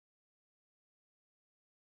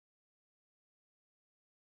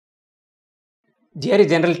GRE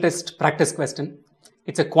General Test practice question.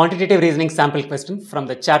 It's a quantitative reasoning sample question from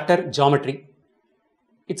the chapter Geometry.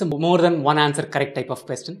 It's a more than one answer correct type of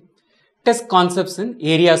question. Test concepts in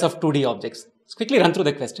areas of 2D objects. Let's quickly run through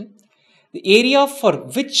the question. The area for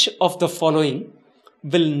which of the following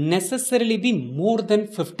will necessarily be more than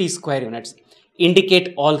 50 square units?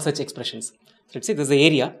 Indicate all such expressions. So let's say this is the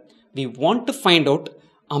area. We want to find out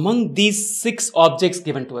among these 6 objects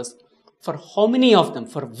given to us, for how many of them,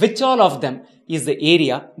 for which all of them is the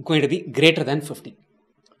area going to be greater than 50.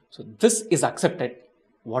 So this is accepted.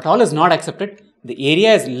 What all is not accepted? The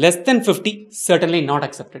area is less than 50, certainly not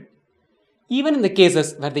accepted. Even in the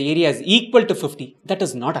cases where the area is equal to 50, that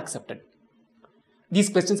is not accepted. These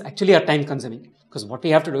questions actually are time consuming, because what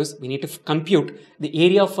we have to do is we need to compute the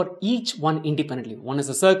area for each one independently. One is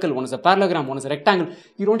a circle, one is a parallelogram, one is a rectangle.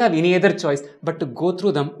 You don't have any other choice but to go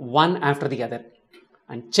through them one after the other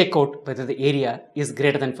and check out whether the area is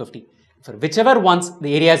greater than 50. For whichever ones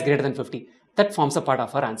the area is greater than 50, that forms a part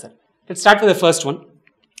of our answer. Let's start with the first one.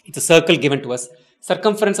 It's a circle given to us.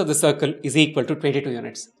 Circumference of the circle is equal to 22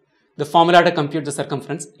 units. The formula to compute the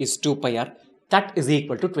circumference is 2 pi r. That is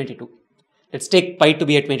equal to 22. Let's take pi to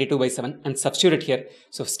be at 22 by 7 and substitute it here.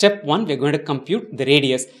 So step 1, we are going to compute the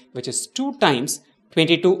radius, which is 2 times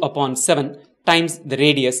 22 upon 7 times the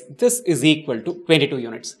radius. This is equal to 22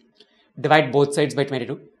 units. Divide both sides by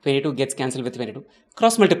 22. 22 gets cancelled with 22.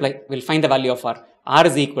 Cross multiply. We'll find the value of r. R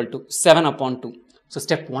is equal to 7 upon 2. So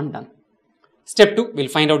step 1 done. Step 2, we'll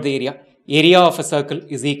find out the area. Area of a circle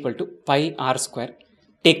is equal to pi r square.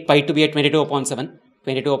 Take pi to be at 22 upon 7.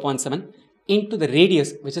 22 upon 7 into the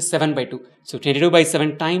radius, which is 7 by 2. So 22 by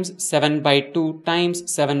 7 times 7 by 2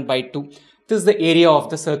 times 7 by 2. This is the area of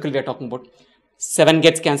the circle we are talking about. 7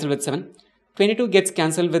 gets cancelled with 7. 22 gets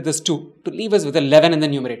cancelled with this 2 to leave us with 11 in the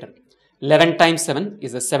numerator. 11 times 7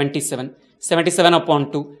 is a 77. 77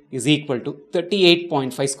 upon 2 is equal to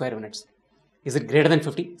 38.5 square units. Is it greater than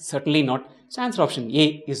 50? Certainly not. So answer option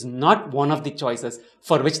A is not one of the choices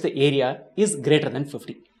for which the area is greater than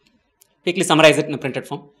 50. Quickly summarize it in a printed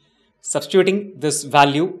form. Substituting this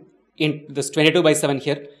value in this 22 by 7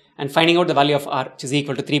 here and finding out the value of r, which is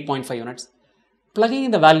equal to 3.5 units. Plugging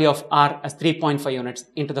in the value of r as 3.5 units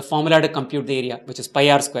into the formula to compute the area, which is pi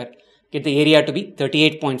r square. Get the area to be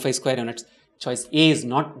 38.5 square units. Choice A is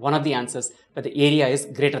not one of the answers, but the area is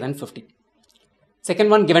greater than 50. Second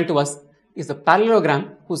one given to us is the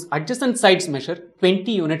parallelogram whose adjacent sides measure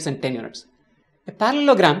 20 units and 10 units. A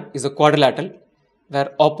parallelogram is a quadrilateral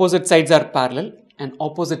where opposite sides are parallel and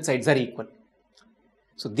opposite sides are equal.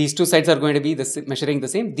 So these two sides are going to be measuring the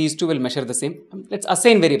same. These two will measure the same. Let's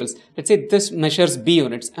assign variables. Let's say this measures B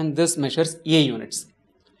units and this measures A units.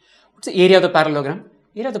 What's the area of the parallelogram?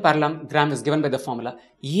 Area of the parallelogram is given by the formula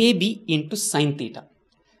AB into sine theta.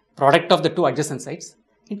 Product of the two adjacent sides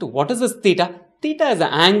into what is this theta? Theta is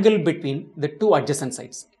the angle between the two adjacent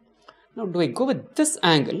sides. Now, do I go with this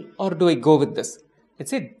angle or do I go with this?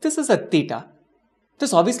 Let's say this is a theta.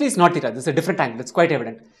 This obviously is not theta. This is a different angle. It's quite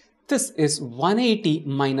evident. This is 180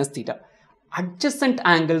 minus theta. Adjacent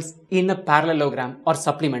angles in a parallelogram are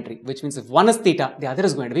supplementary, which means if one is theta, the other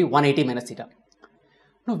is going to be 180 minus theta.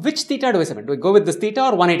 Now, which theta do I select? Do I go with this theta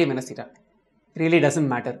or 180 minus theta? Really doesn't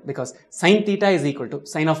matter because sine theta is equal to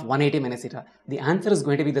sine of 180 minus theta. The answer is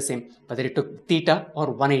going to be the same whether it took theta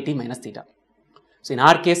or 180 minus theta. So in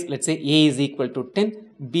our case, let's say A is equal to 10,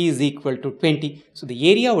 B is equal to 20. So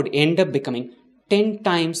the area would end up becoming 10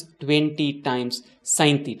 times 20 times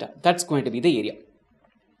sine theta. That's going to be the area.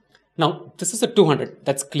 Now this is a 200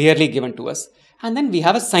 that's clearly given to us. And then we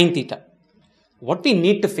have a sine theta. What we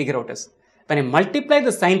need to figure out is when I multiply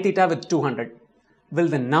the sine theta with 200,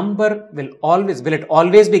 will it always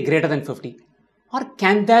be greater than 50? Or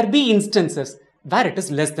can there be instances where it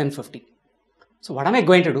is less than 50? So what am I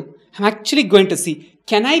going to do? I'm actually going to see,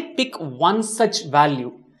 can I pick one such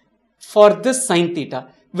value for this sine theta,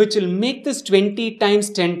 which will make this 20 times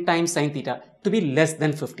 10 times sine theta to be less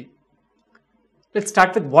than 50. Let's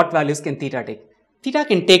start with what values can theta take. Theta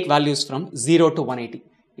can take values from 0 to 180.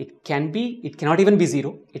 It cannot even be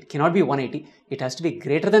 0. It cannot be 180. It has to be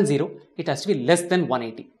greater than 0. It has to be less than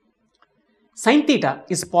 180. Sine theta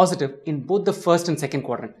is positive in both the first and second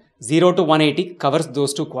quadrant. 0 to 180 covers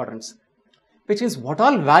those two quadrants. Which means what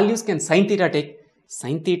all values can sine theta take?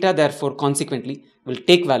 Sine theta therefore consequently will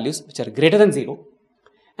take values which are greater than 0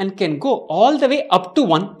 and can go all the way up to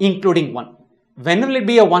 1 including 1. When will it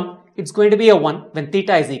be a 1? It's going to be a 1 when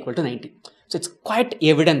theta is equal to 90. So it's quite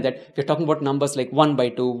evident that we're talking about numbers like 1 by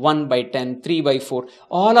 2, 1 by 10, 3 by 4.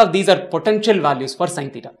 All of these are potential values for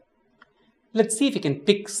sine theta. Let's see if we can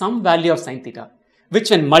pick some value of sine theta, which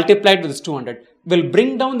when multiplied with this 200 will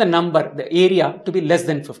bring down the number, the area to be less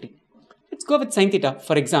than 50. Let's go with sin theta,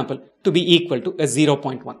 for example, to be equal to a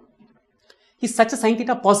 0.1. Is such a sin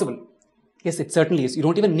theta possible? Yes, it certainly is. You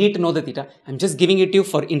don't even need to know the theta. I'm just giving it to you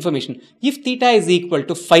for information. If theta is equal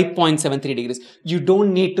to 5.73 degrees, you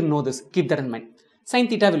don't need to know this. Keep that in mind. Sin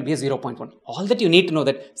theta will be a 0.1. All that you need to know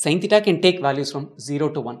that sin theta can take values from 0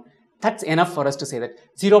 to 1. That's enough for us to say that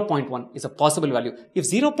 0.1 is a possible value. If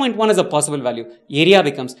 0.1 is a possible value, area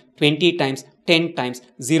becomes 20 times 10 times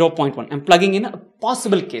 0.1. I'm plugging in a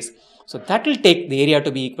possible case. So that will take the area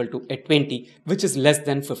to be equal to a 20, which is less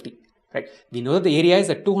than 50. Right? We know that the area is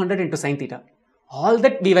at 200 into sin theta. All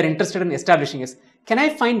that we were interested in establishing is, can I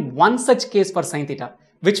find one such case for sin theta,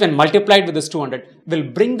 which when multiplied with this 200 will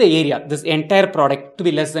bring the area, this entire product, to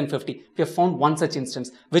be less than 50. We have found one such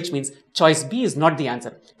instance, which means choice B is not the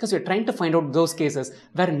answer, because we're trying to find out those cases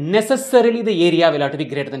where necessarily the area will have to be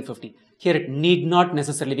greater than 50. Here it need not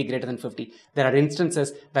necessarily be greater than 50. There are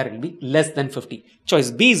instances where it will be less than 50.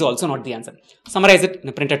 Choice B is also not the answer. Summarize it in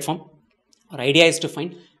a printed form. Our idea is to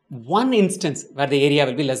find one instance where the area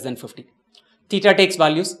will be less than 50. Theta takes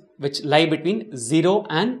values which lie between 0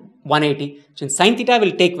 and 180. So sin theta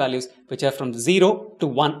will take values which are from 0 to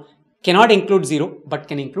 1. Cannot include 0, but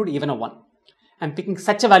can include even a 1. I'm picking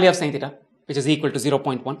such a value of sin theta which is equal to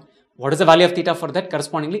 0.1. What is the value of theta for that?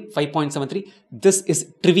 Correspondingly 5.73. This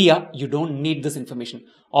is trivia. You don't need this information.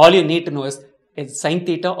 All you need to know is sin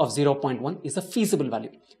theta of 0.1 is a feasible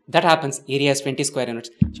value. That happens, area is 20 square units,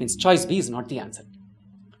 which means choice B is not the answer.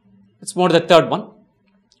 Let's move to the third one.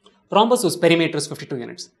 Rhombus whose perimeter is 52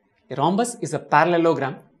 units. A rhombus is a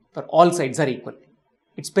parallelogram where all sides are equal.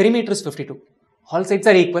 Its perimeter is 52. All sides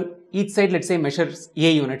are equal. Each side, let's say, measures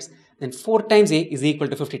A units. Then 4 times A is equal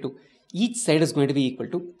to 52. Each side is going to be equal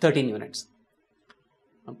to 13 units.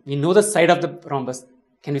 We know the side of the rhombus.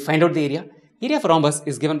 Can we find out the area? Area of rhombus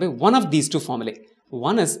is given by one of these two formulae.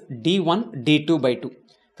 One is D1, D2 by 2.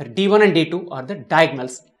 Where D1 and D2 are the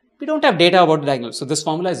diagonals. We don't have data about diagonals, so this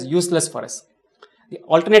formula is useless for us. The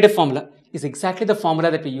alternative formula is exactly the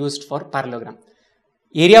formula that we used for parallelogram.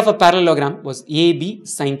 Area of a parallelogram was AB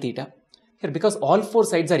sin theta. Here, because all 4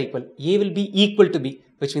 sides are equal, A will be equal to B,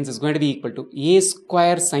 which means it's going to be equal to A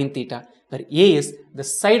square sin theta, where A is the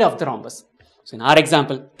side of the rhombus. So in our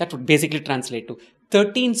example, that would basically translate to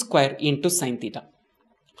 13 square into sin theta.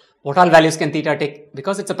 What all values can theta take?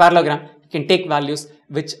 Because it's a parallelogram, it can take values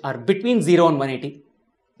which are between 0 and 180.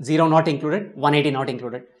 0 not included, 180 not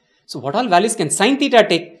included. So what all values can sin theta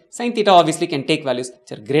take? Sin theta obviously can take values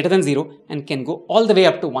which are greater than 0 and can go all the way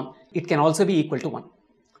up to 1. It can also be equal to 1.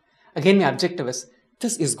 Again, my objective is,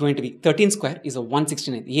 this is going to be 13 square is a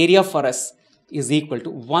 169. The area for us is equal to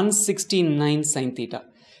 169 sin theta.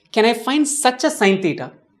 Can I find such a sin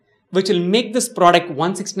theta which will make this product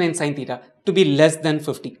 169 sin theta to be less than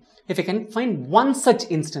 50? If I can find one such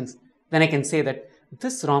instance, then I can say that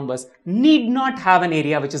this rhombus need not have an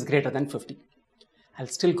area which is greater than 50. I'll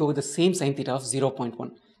still go with the same sin theta of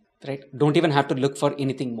 0.1, right? Don't even have to look for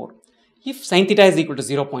anything more. If sin theta is equal to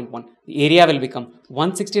 0.1, the area will become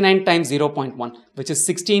 169 times 0.1, which is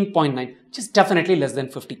 16.9, which is definitely less than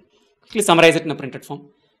 50. Quickly summarize it in a printed form.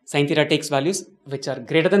 Sin theta takes values which are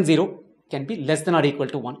greater than 0, can be less than or equal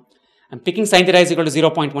to 1. I'm picking sin theta is equal to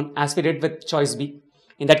 0.1 as we did with choice B.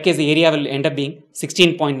 In that case, the area will end up being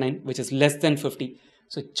 16.9, which is less than 50.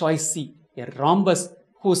 So choice C, a rhombus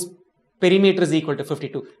whose perimeter is equal to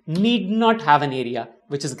 52, need not have an area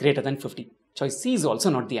which is greater than 50. Choice C is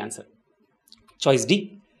also not the answer. Choice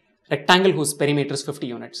D, rectangle whose perimeter is 50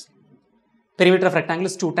 units. Perimeter of rectangle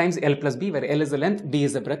is 2 times L plus B, where L is the length, B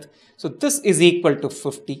is the breadth. So this is equal to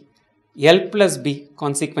 50. L plus B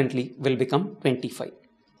consequently will become 25.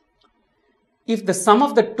 If the sum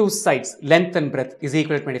of the two sides, length and breadth, is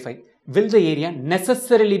equal to 25, will the area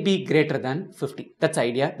necessarily be greater than 50? That's the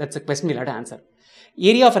idea. That's a question we'll have to answer.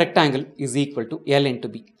 Area of rectangle is equal to L into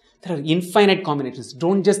B. There are infinite combinations.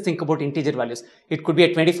 Don't just think about integer values. It could be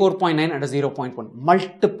a 24.9 and a 0.1.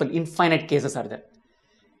 Multiple infinite cases are there.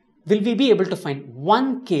 Will we be able to find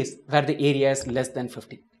one case where the area is less than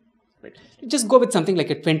 50? Right. Just go with something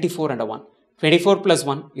like a 24 and a 1. 24 plus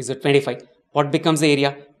 1 is a 25. What becomes the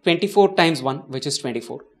area? 24 times 1, which is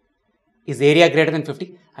 24. Is the area greater than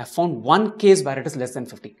 50? I have found one case where it is less than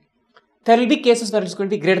 50. There will be cases where it's going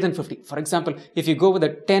to be greater than 50. For example, if you go with a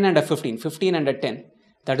 10 and a 15, 15 and a 10,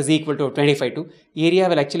 that is equal to 25 to, area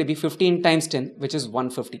will actually be 15 times 10, which is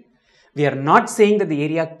 150. We are not saying that the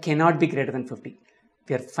area cannot be greater than 50.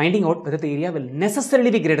 We are finding out whether the area will necessarily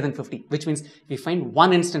be greater than 50, which means we find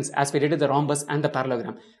one instance as we did with the rhombus and the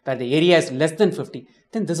parallelogram where the area is less than 50,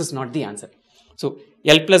 then this is not the answer. So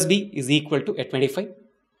L plus B is equal to a 25.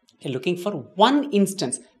 You're looking for one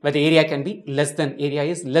instance where the area can be less than, area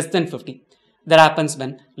is less than 50. That happens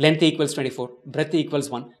when length equals 24, breadth equals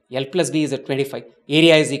 1, L plus B is at 25,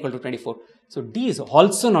 area is equal to 24. So D is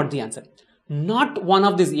also not the answer. Not one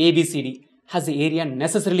of these A, B, C, D has the area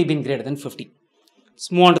necessarily been greater than 50.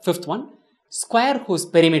 Let's move on to the fifth one. Square whose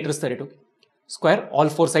perimeter is 32. Square, all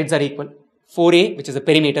four sides are equal. 4A, which is the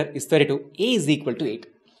perimeter, is 32. A is equal to 8.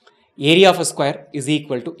 Area of a square is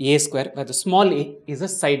equal to A square, where the small a is a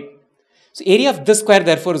side. So area of this square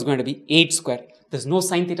therefore is going to be 8 square. There is no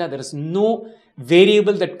sine theta, there is no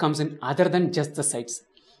variable that comes in other than just the sides.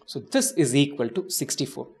 So this is equal to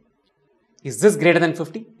 64. Is this greater than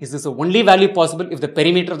 50? Is this the only value possible if the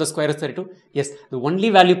perimeter of the square is 32? Yes, the only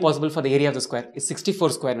value possible for the area of the square is 64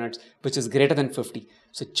 square units, which is greater than 50.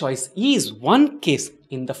 So choice E is one case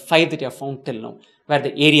in the 5 that you have found till now, where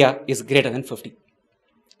the area is greater than 50.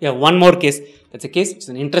 You have one more case. That's a case, it's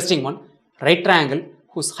an interesting one. Right triangle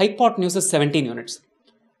whose hypotenuse is 17 units.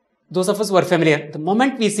 Those of us who are familiar, the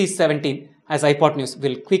moment we see 17 as hypotenuse,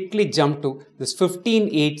 we'll quickly jump to this 15,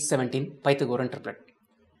 8, 17 Pythagorean triplet.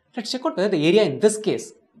 Let's check out whether the area in this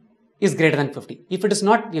case is greater than 50. If it is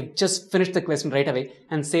not, we have just finished the question right away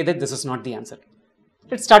and say that this is not the answer.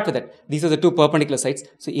 Let's start with that. These are the two perpendicular sides.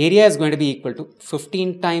 So area is going to be equal to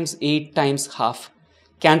 15 times 8 times half.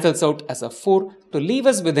 Cancels out as a 4 to leave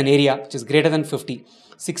us with an area which is greater than 50.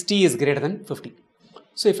 60 is greater than 50.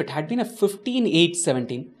 So if it had been a 15, 8,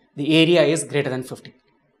 17, the area is greater than 50.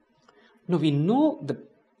 Now we know the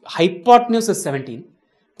hypotenuse is 17.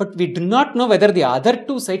 But we do not know whether the other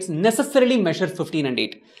two sides necessarily measure 15 and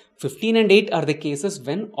 8. 15 and 8 are the cases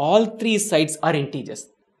when all three sides are integers.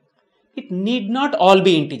 It need not all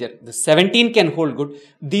be integer. The 17 can hold good.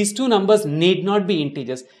 These two numbers need not be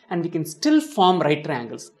integers and we can still form right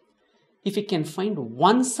triangles. If we can find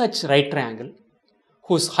one such right triangle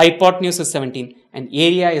whose hypotenuse is 17 and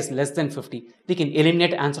area is less than 50, we can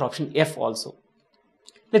eliminate answer option F also.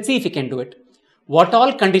 Let's see if we can do it. What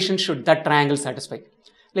all conditions should that triangle satisfy?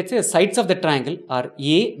 Let's say the sides of the triangle are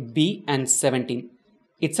A, B and 17.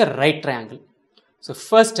 It's a right triangle. So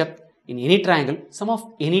first step, in any triangle, sum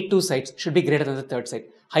of any two sides should be greater than the third side.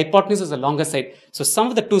 Hypotenuse is the longer side. So sum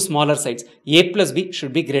of the two smaller sides, A plus B,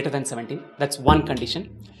 should be greater than 17. That's one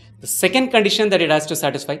condition. The second condition that it has to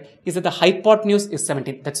satisfy is that the hypotenuse is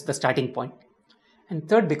 17. That's the starting point. And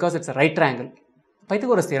third, because it's a right triangle,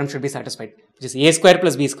 Pythagoras theorem should be satisfied, which is A square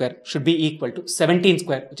plus B square should be equal to 17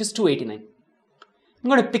 square, which is 289. I'm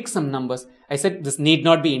going to pick some numbers. I said this need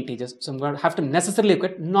not be integers, so I'm going to have to necessarily look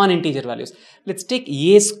at non-integer values. Let's take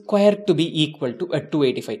A square to be equal to a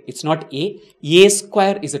 285. It's not A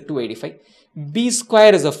square is a 285, B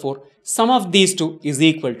square is a 4. Sum of these two is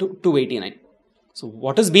equal to 289. So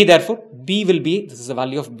what is B therefore? B will be, this is the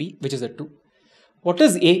value of B, which is a 2. What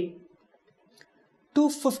is A?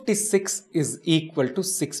 256 is equal to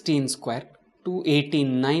 16 square.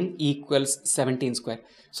 289 equals 17 square.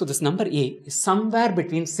 So this number A is somewhere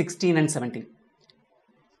between 16 and 17.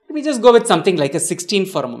 Let me just go with something like a 16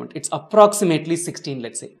 for a moment. It's approximately 16,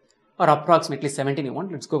 let's say, or approximately 17 you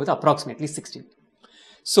want. Let's go with approximately 16.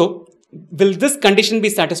 So will this condition be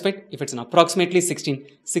satisfied? If it's an approximately 16,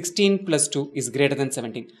 16 plus 2 is greater than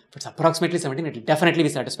 17. If it's approximately 17, it will definitely be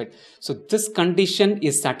satisfied. So this condition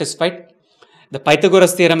is satisfied. The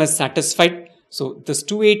Pythagoras theorem is satisfied. So this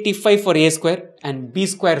 285 for A square and B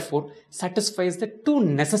square 4 satisfies the two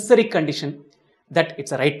necessary condition that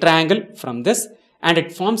it's a right triangle from this and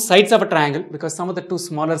it forms sides of a triangle because some of the two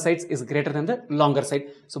smaller sides is greater than the longer side.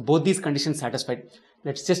 So both these conditions satisfied.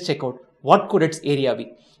 Let's just check out what could its area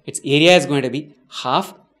be. Its area is going to be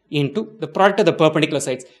half into the product of the perpendicular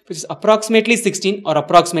sides, which is approximately 16 or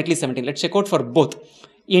approximately 17. Let's check out for both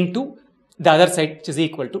into the other side, which is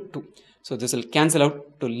equal to 2. So this will cancel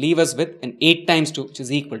out to leave us with an 8 times 2, which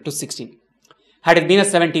is equal to 16. Had it been a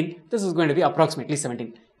 17, this is going to be approximately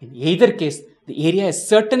 17. In either case, the area is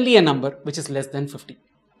certainly a number which is less than 50.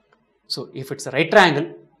 So if it's a right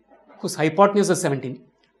triangle whose hypotenuse is 17,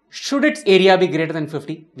 should its area be greater than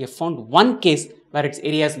 50? We have found one case where its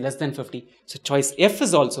area is less than 50. So choice F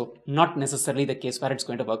is also not necessarily the case where it's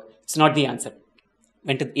going to work. It's not the answer.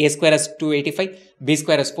 Went to A square as 285, B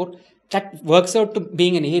square as 4. That works out to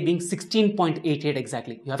being an A being 16.88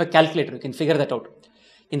 exactly. You have a calculator, you can figure that out.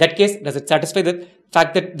 In that case, does it satisfy the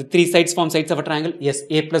fact that the three sides form sides of a triangle? Yes,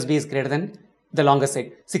 A plus B is greater than the longer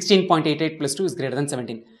side. 16.88 plus 2 is greater than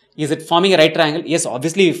 17. Is it forming a right triangle? Yes,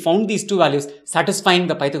 obviously we found these two values satisfying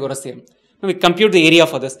the Pythagoras theorem. Now we compute the area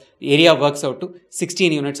for this. The area works out to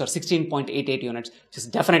 16 units or 16.88 units, which is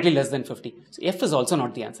definitely less than 50. So F is also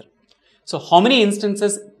not the answer. So how many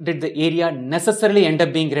instances did the area necessarily end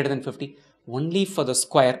up being greater than 50? Only for the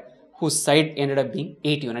square whose side ended up being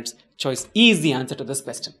 8 units. Choice E is the answer to this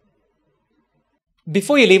question.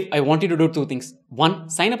 Before you leave, I want you to do two things. One,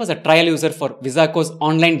 sign up as a trial user for Visaco's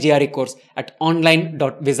online GRE course at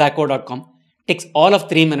online.visaco.com. Takes all of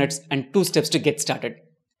 3 minutes and 2 steps to get started.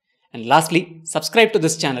 And lastly, subscribe to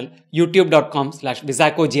this channel,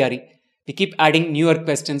 youtube.com/VisacoGRE. We keep adding newer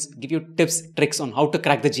questions, give you tips, tricks on how to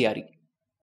crack the GRE.